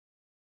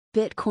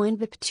Bitcoin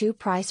BEP2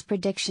 price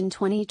prediction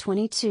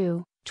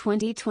 2022,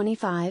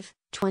 2025,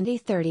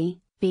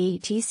 2030,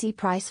 BTC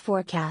price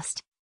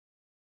forecast.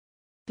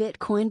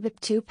 Bitcoin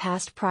BEP2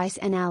 past price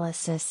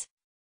analysis.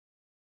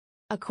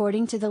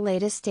 According to the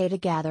latest data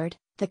gathered,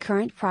 the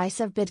current price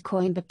of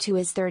Bitcoin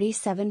BEP2 is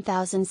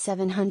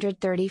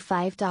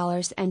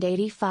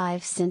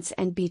 $37,735.85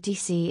 and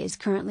BTC is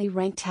currently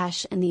ranked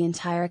hash in the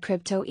entire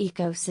crypto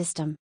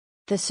ecosystem.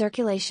 The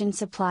circulation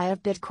supply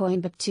of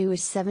Bitcoin BEP2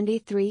 is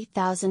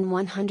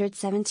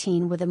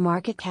 73,117 with a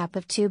market cap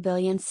of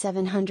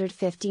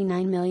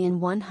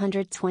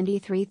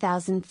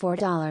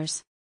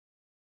 $2,759,123,004.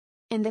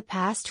 In the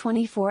past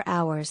 24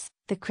 hours,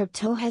 the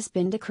crypto has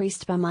been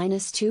decreased by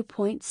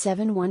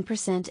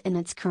 -2.71% in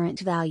its current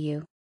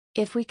value.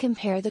 If we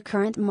compare the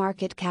current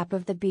market cap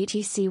of the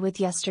BTC with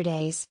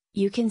yesterday's,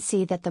 you can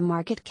see that the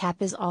market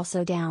cap is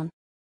also down.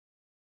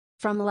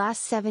 From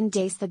last 7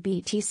 days the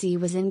BTC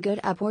was in good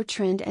upward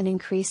trend and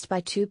increased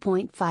by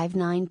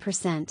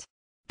 2.59%.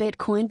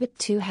 Bitcoin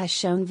BEP2 has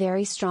shown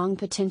very strong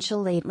potential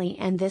lately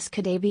and this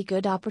could be a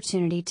good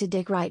opportunity to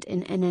dig right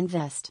in and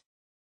invest.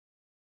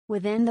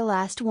 Within the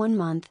last 1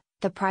 month,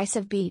 the price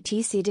of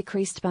BTC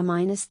decreased by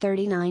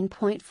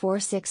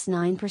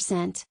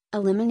 -39.469%,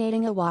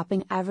 eliminating a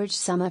whopping average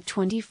sum of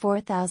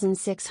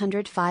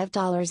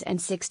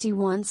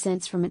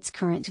 $24,605.61 from its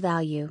current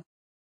value.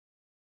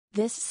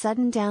 This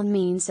sudden down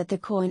means that the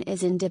coin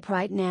is in dip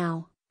right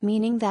now,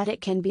 meaning that it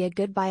can be a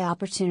good buy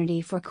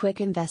opportunity for quick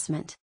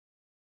investment.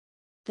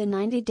 The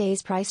 90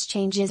 days price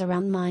change is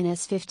around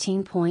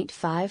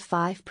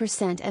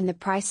 -15.55% and the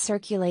price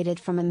circulated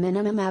from a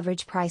minimum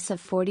average price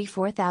of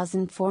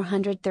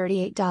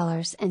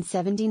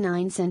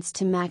 $44,438.79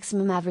 to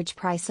maximum average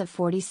price of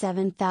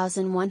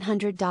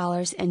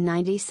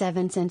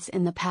 $47,100.97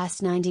 in the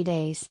past 90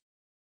 days.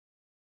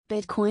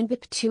 Bitcoin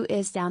BEP2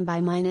 is down by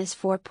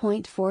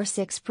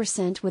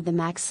 -4.46% with the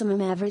maximum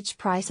average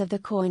price of the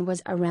coin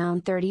was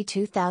around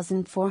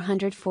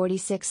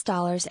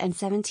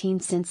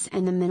 $32,446.17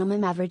 and the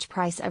minimum average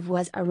price of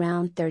was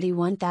around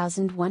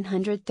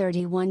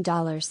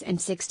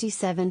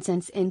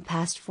 $31,131.67 in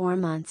past 4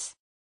 months.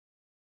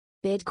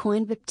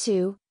 Bitcoin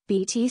BEP2,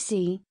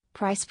 BTC,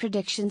 price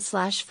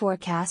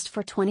prediction/forecast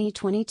for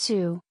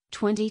 2022,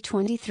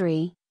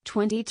 2023,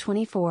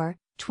 2024,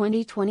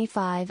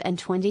 2025 and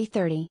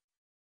 2030.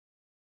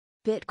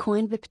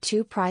 Bitcoin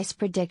BEP2 price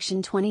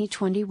prediction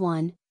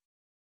 2021.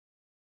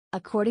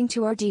 According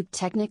to our deep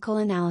technical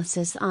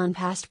analysis on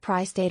past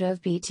price data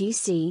of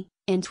BTC,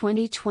 in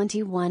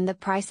 2021 the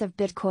price of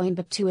Bitcoin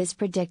BEP2 is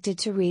predicted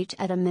to reach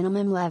at a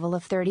minimum level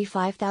of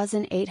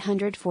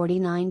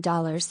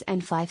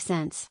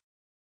 $35,849.05.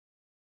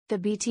 The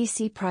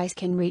BTC price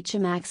can reach a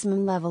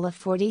maximum level of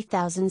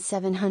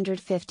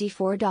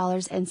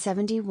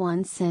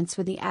 $40,754.71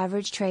 with the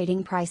average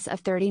trading price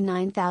of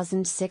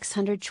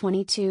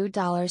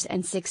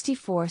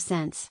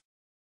 $39,622.64.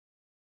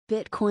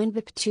 Bitcoin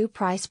BEP2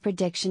 price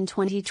prediction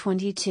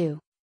 2022.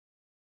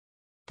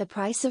 The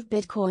price of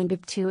Bitcoin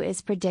BEP2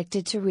 is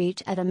predicted to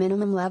reach at a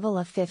minimum level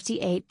of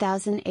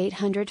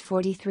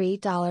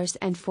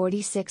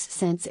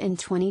 $58,843.46 in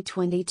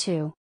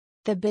 2022.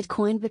 The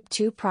Bitcoin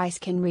BEP2 price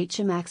can reach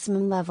a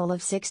maximum level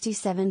of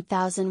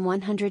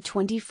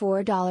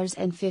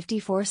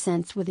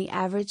 $67,124.54 with the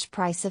average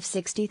price of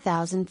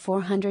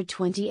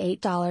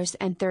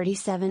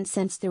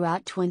 $60,428.37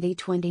 throughout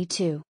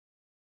 2022.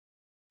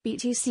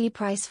 BTC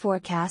price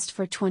forecast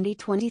for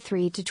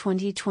 2023 to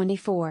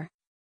 2024.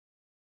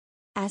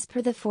 As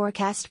per the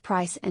forecast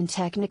price and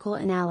technical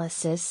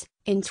analysis,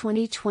 in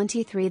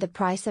 2023 the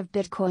price of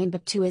Bitcoin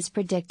BEP2 is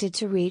predicted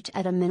to reach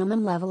at a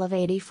minimum level of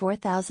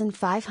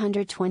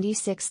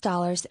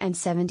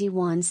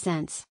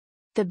 $84,526.71.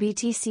 The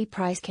BTC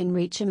price can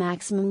reach a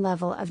maximum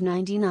level of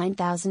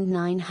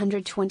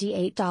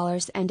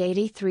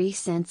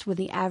 $99,928.83 with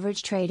the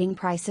average trading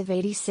price of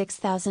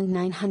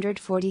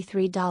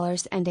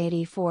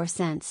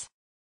 $86,943.84.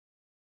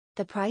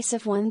 The price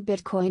of 1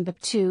 Bitcoin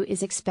BEP2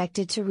 is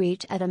expected to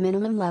reach at a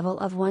minimum level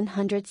of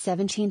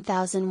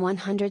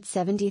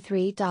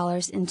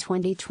 $117,173 in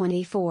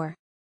 2024.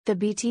 The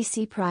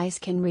BTC price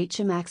can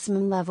reach a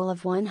maximum level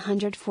of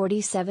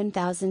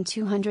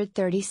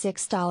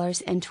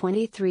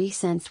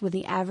 $147,236.23 with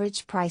the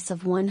average price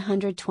of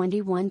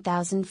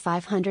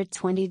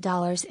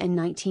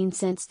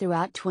 $121,520.19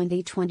 throughout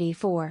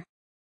 2024.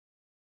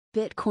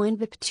 Bitcoin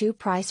BEP2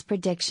 price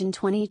prediction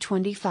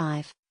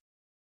 2025.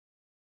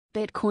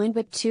 Bitcoin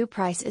BEP2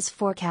 price is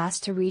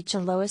forecast to reach a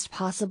lowest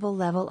possible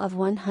level of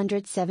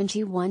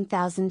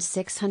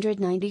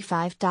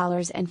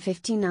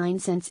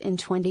 $171,695.59 in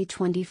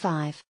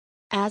 2025.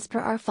 As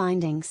per our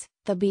findings,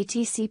 the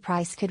BTC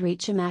price could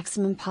reach a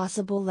maximum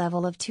possible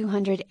level of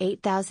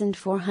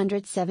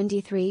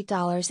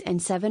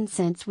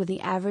 $208,473.07 with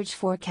the average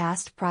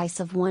forecast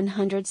price of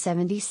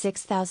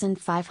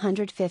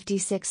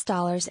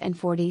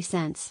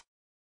 $176,556.40.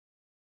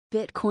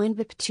 Bitcoin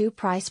BEP2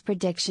 price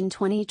prediction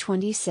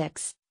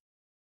 2026.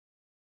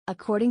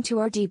 According to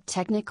our deep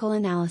technical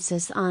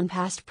analysis on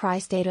past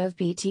price data of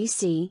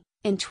BTC,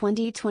 In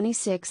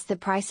 2026, the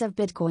price of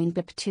Bitcoin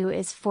BEP2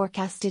 is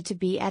forecasted to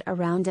be at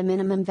around a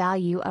minimum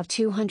value of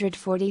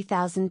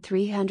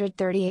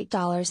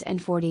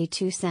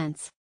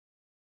 $240,338.42.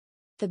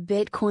 The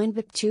Bitcoin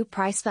BEP2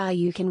 price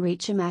value can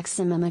reach a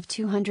maximum of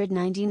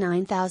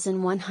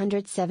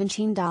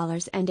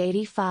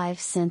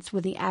 $299,117.85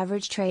 with the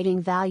average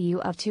trading value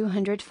of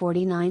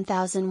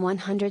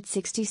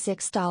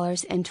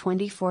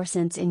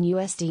 $249,166.24 in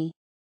USD.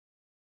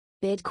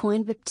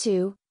 Bitcoin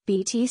BEP2,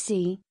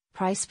 BTC,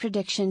 Price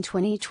Prediction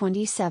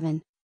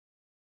 2027.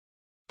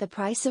 The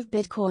price of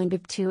Bitcoin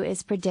BEP2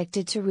 is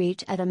predicted to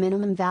reach at a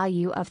minimum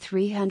value of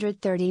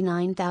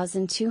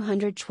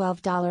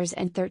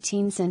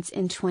 $339,212.13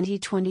 in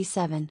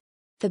 2027.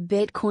 The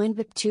Bitcoin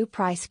BEP2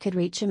 price could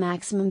reach a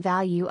maximum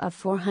value of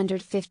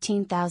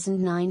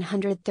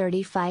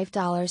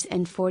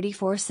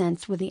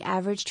 $415,935.44 with the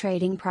average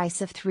trading price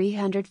of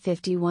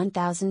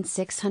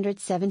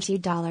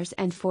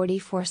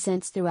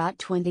 $351,670.44 throughout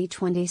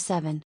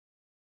 2027.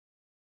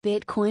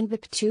 Bitcoin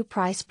BEP2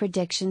 Price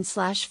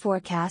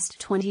Prediction/Forecast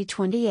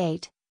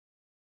 2028.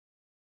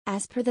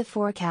 As per the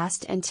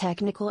forecast and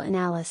technical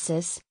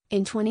analysis,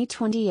 in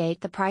 2028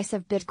 the price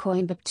of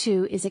Bitcoin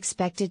BEP2 is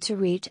expected to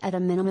reach at a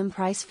minimum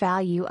price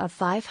value of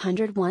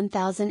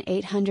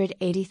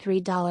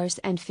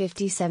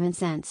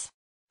 $501,883.57.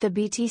 The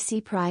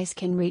BTC price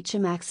can reach a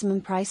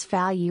maximum price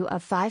value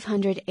of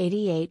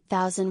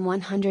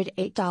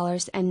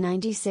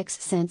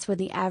 $588,108.96 with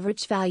the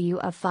average value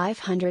of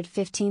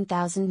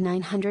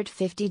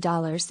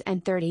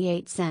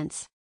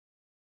 $515,950.38.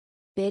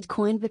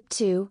 Bitcoin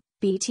BEP2,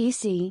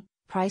 BTC,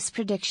 Price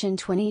Prediction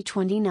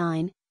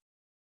 2029.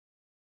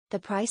 The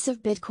price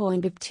of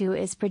Bitcoin BEP2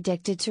 is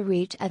predicted to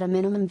reach at a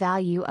minimum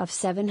value of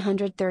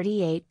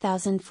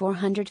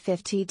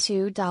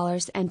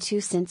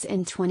 $738,452.02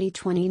 in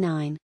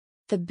 2029.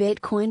 The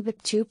Bitcoin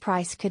BEP2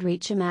 price could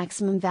reach a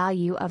maximum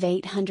value of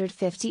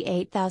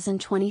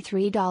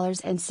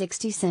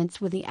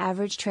 $858,023.60 with the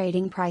average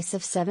trading price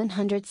of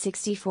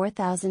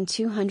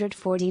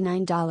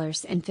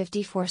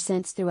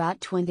 $764,249.54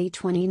 throughout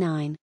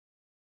 2029.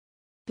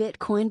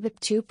 Bitcoin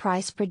BEP2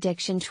 Price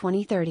Prediction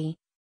 2030.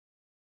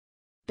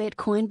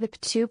 Bitcoin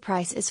BEP2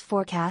 price is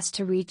forecast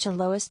to reach a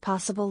lowest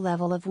possible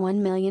level of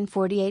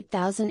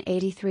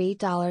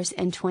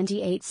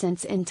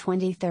 $1,048,083.28 in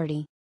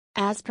 2030.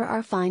 As per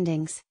our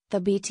findings,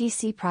 the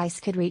BTC price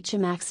could reach a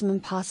maximum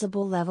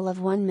possible level of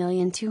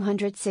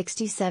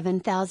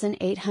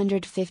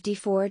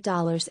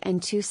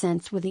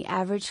 $1,267,854.02 with the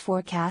average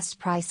forecast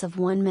price of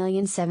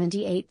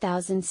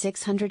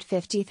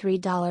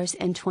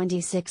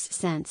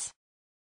 $1,078,653.26.